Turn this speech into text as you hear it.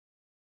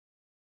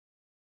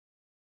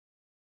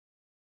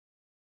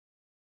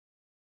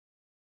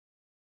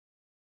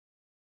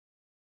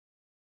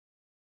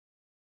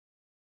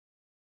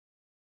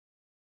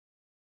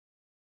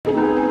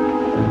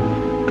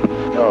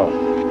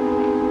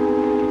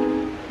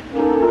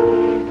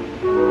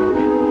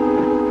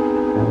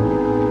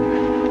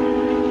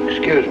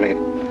excuse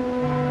me.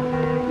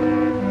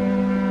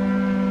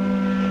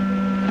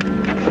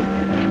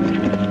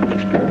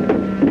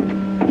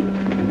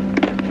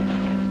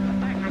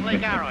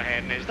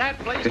 Is that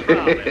place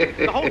crowded?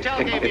 The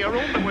hotel gave me a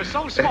room that was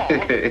so small,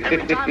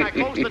 every time I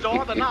closed the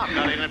door, the knob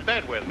got in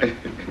bed with me.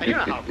 And you know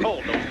how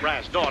cold those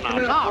brass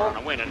doorknobs are on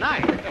a winter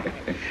night.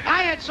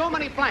 I had so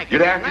many blankets.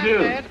 Good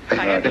afternoon. Bed, I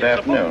had Good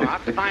afternoon.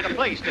 to find a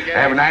place to get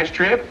Have a nice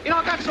trip? You know,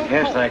 it got so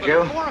Yes, cold. thank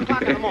you. 4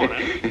 o'clock in the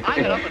morning, I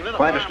get up and lit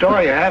Quite a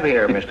story you have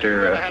here,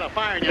 Mr. had a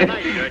fire in your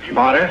night shirt. You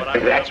Potter. know what I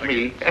That's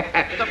me.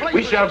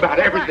 We sell about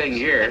everything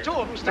here. And 2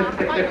 of them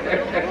started fighting in the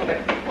middle of the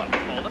room. Well, I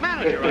called the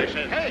manager. I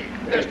said, hey,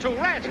 there's 2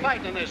 rats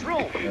fighting in this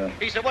room.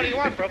 He said, what do you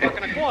want for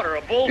 $1.25?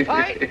 A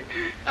bullfight?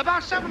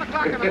 About 7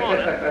 o'clock in the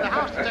morning, the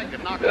house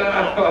detective knocked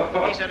on the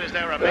door. He said, is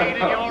there a maid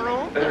in your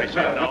room? I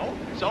said, no.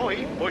 So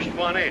he pushed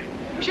one in.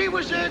 She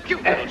was a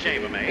cute little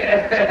chambermaid.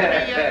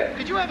 Said to me,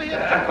 did you ever hear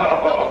the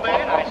double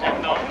bed? I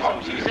said, no.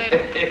 So she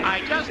said,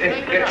 I just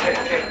made it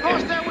up. Of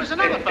course, there was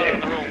another fellow in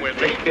the room with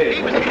me.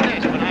 He was at the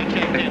desk when I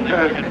came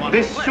in.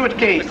 This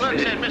suitcase, The clerk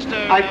said,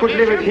 Mr. I could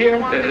leave it here.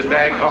 There's The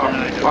bag off.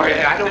 Oh,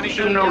 yeah, I don't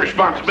assume no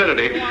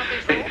responsibility.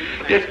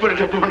 Just put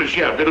it up on the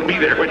shelf. It'll be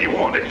there when you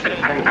want it.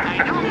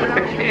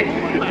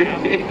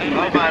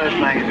 I'll buy this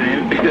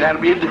magazine.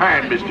 That'll be in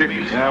time, mister.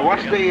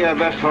 What's the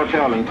best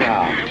hotel in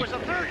town?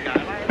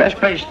 Best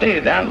place to stay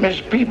is down at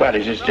Mrs.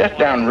 Peabody's. It's just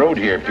down the road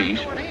here a piece.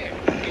 I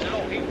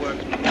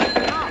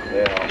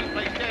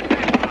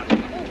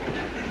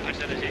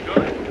said, is he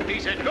good? He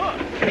said, good.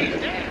 He's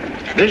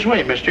dead. This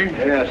way, mister.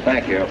 Yes,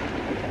 thank you.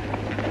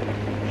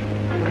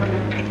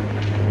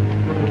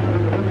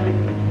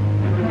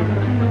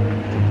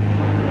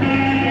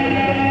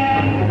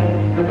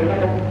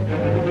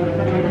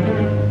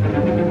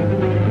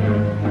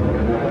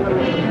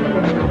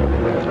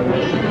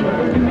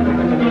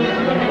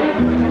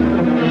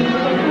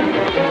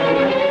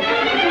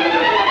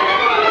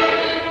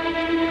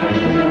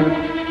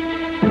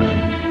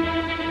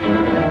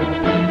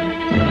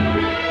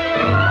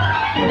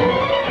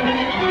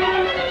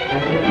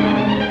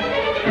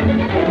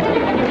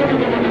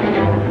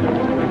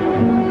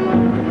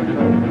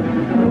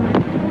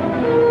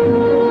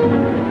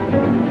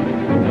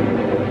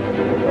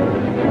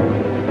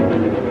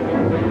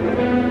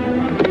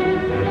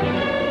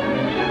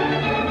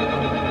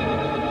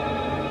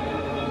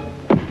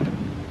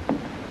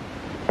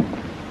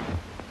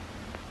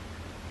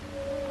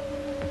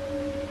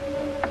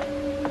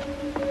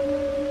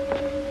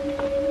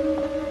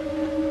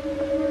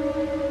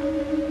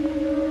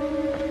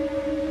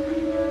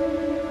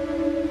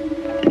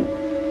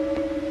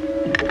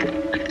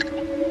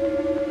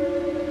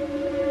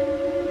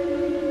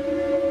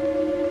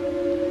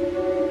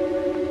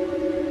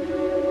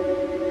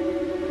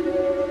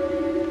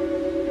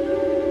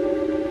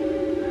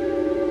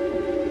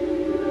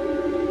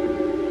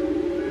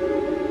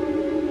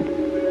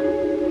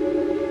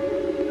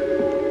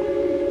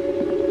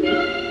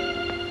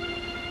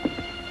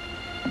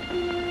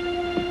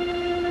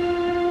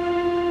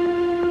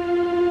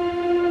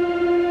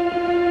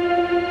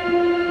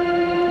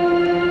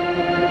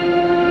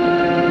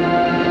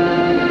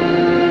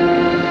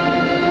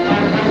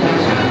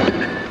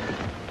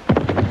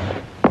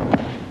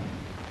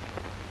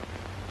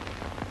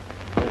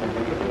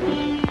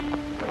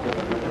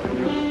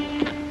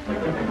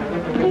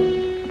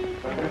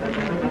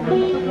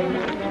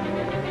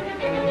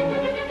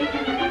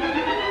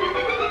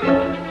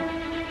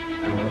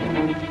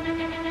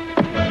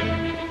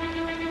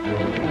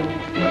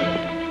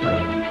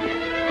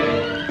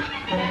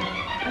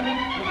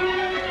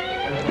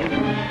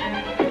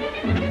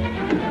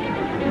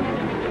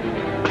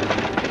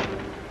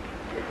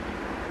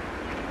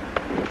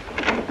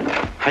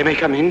 I may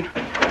come in?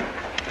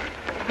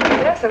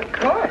 Yes, of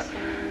course.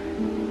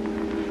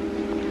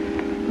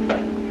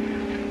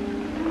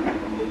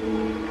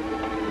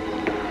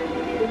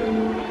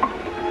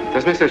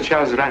 Does Mr.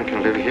 Charles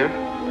Rankin live here?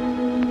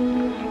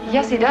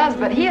 Yes, he does,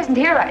 but he isn't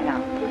here right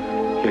now.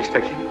 You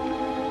expect him?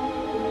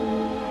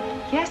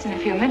 Yes, in a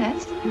few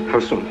minutes. How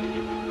soon?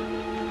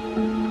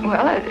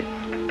 Well, a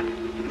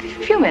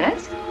few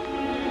minutes.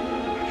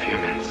 A few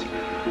minutes.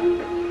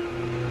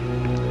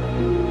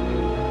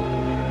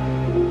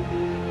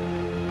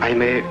 I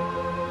may...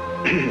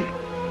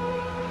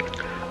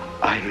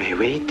 I may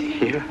wait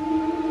here?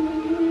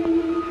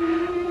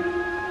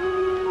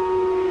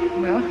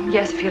 Well,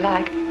 yes, if you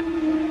like.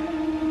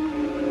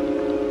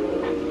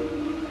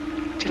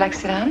 Would you like to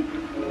sit down?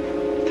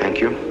 Thank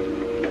you.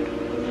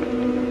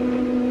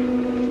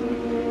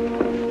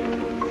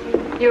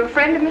 You're a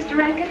friend of Mr.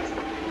 Rankin's?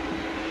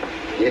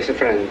 Yes, a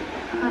friend.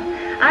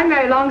 I'm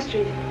Mary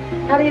Longstreet.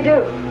 How do you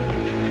do?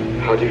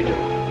 How do you do?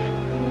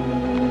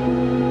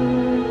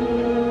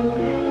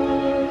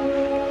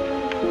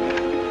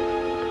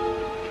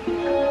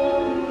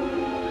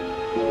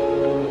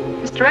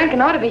 Mr.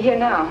 Rankin ought to be here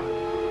now.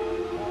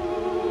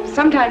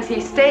 Sometimes he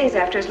stays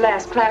after his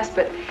last class,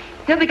 but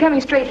he'll be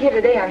coming straight here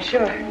today, I'm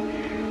sure.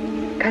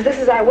 Because this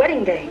is our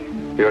wedding day.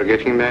 You're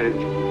getting married?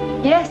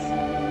 Yes,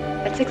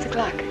 at 6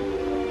 o'clock.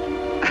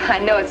 I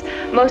know it's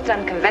most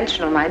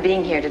unconventional, my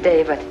being here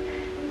today, but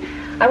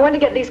I want to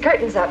get these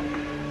curtains up.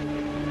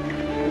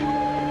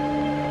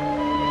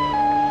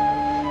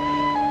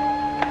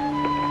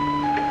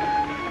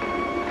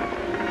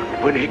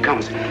 When he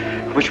comes,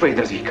 which way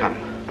does he come?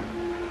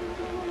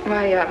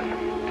 Why,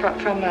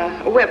 from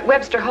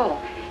Webster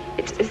Hall.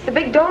 It's the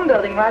big dome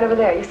building right over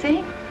there, you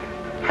see?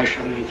 I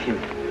shall meet him.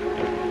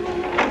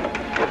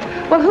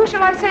 Well, who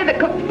shall I say that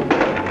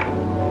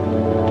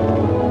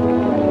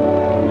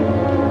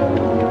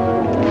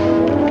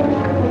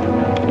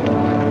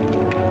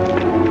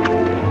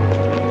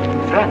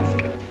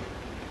Franz.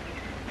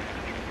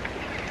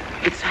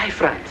 It's I,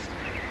 Franz.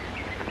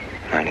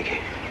 Rankin,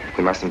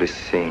 we mustn't be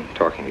seen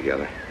talking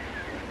together.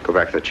 Go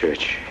back to the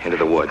church, into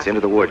the woods,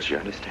 you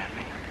understand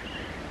me?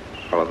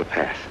 Follow the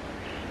path.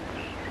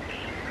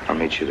 I'll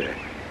meet you there.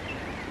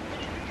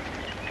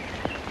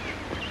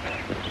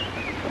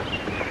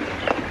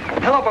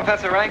 Hello,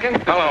 Professor Rankin.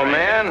 Hello,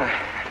 man.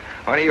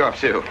 What are you up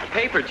to?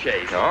 Paper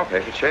chase. Oh,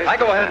 paper chase? I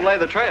go ahead and lay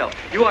the trail.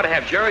 You ought to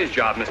have Jerry's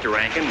job, Mr.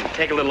 Rankin.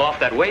 Take a little off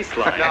that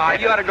waistline. No,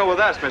 you ought to go with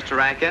us, Mr.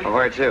 Rankin.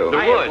 Where to?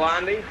 The woods.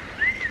 Blondie.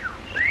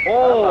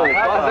 Oh,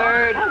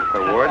 buzzard.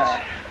 The woods?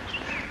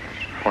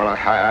 Well,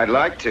 I'd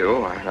like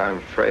to. I'm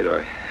afraid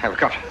I have a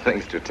couple of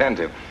things to attend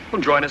to.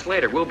 Well, join us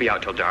later. We'll be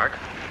out till dark.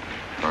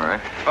 All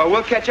right. Oh,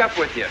 we'll catch up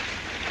with you.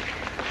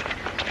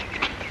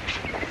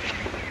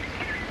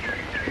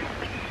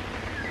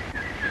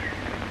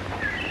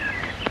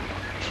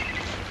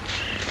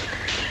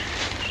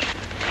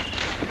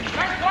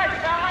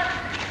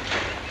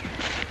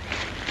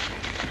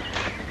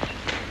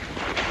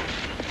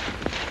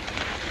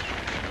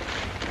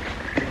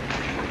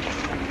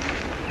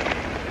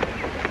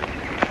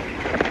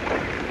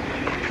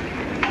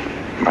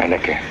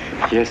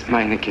 Yes,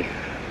 Meineke.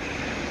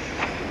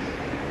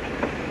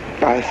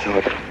 I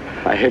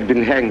thought I had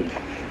been hanged.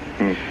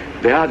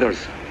 The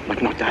others, but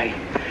not I.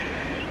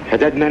 A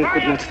dead man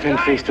could not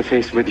stand face to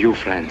face with you,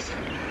 Franz.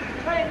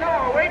 Hey,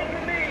 no, wait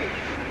for me.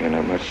 You're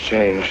not much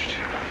changed.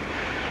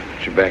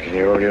 But you're back in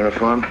your old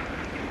uniform.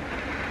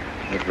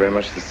 Look very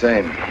much the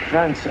same.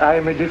 Franz, I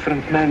am a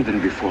different man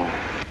than before.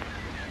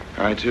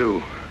 I,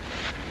 too.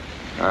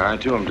 I,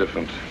 too, am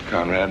different,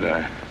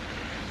 Conrad.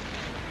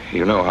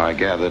 You know how I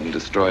gathered and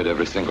destroyed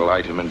every single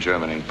item in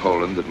Germany and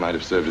Poland that might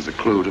have served as a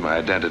clue to my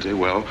identity.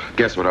 Well,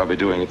 guess what I'll be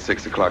doing at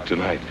 6 o'clock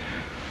tonight?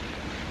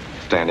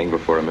 Standing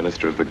before a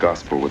minister of the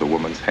gospel with a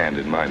woman's hand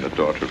in mine, the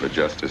daughter of a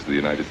justice of the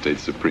United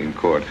States Supreme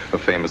Court, a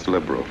famous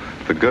liberal.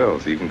 The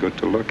girl's even good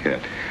to look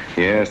at.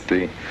 Yes,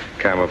 the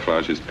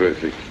camouflage is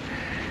perfect.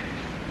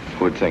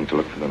 Who would think to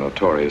look for the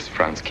notorious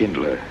Franz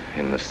Kindler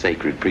in the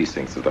sacred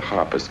precincts of the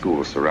Harper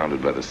School,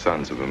 surrounded by the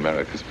sons of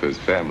America's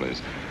first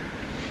families?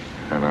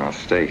 And I'll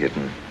stay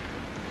hidden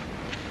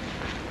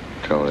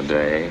till the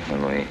day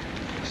when we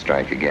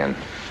strike again.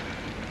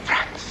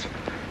 Franz,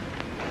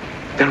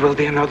 there will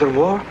be another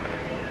war?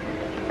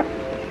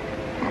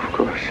 Of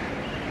course.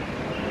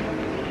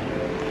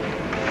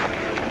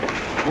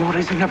 War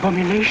is an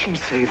abomination,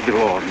 saith the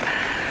Lord.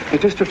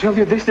 It is to tell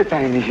you this that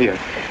I am here.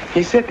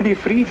 He set me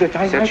free that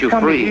I might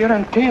come here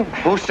and tell.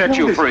 Who set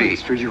you free?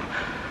 To you.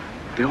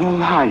 The All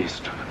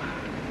Highest.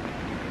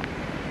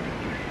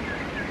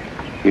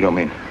 You don't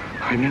mean?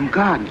 I mean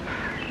God.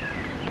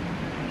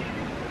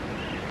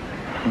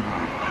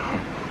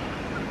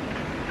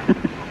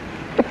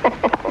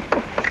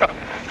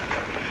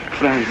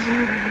 Franz,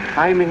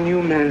 I'm a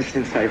new man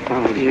since I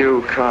found you.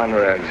 You,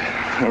 Conrad,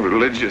 a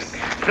religious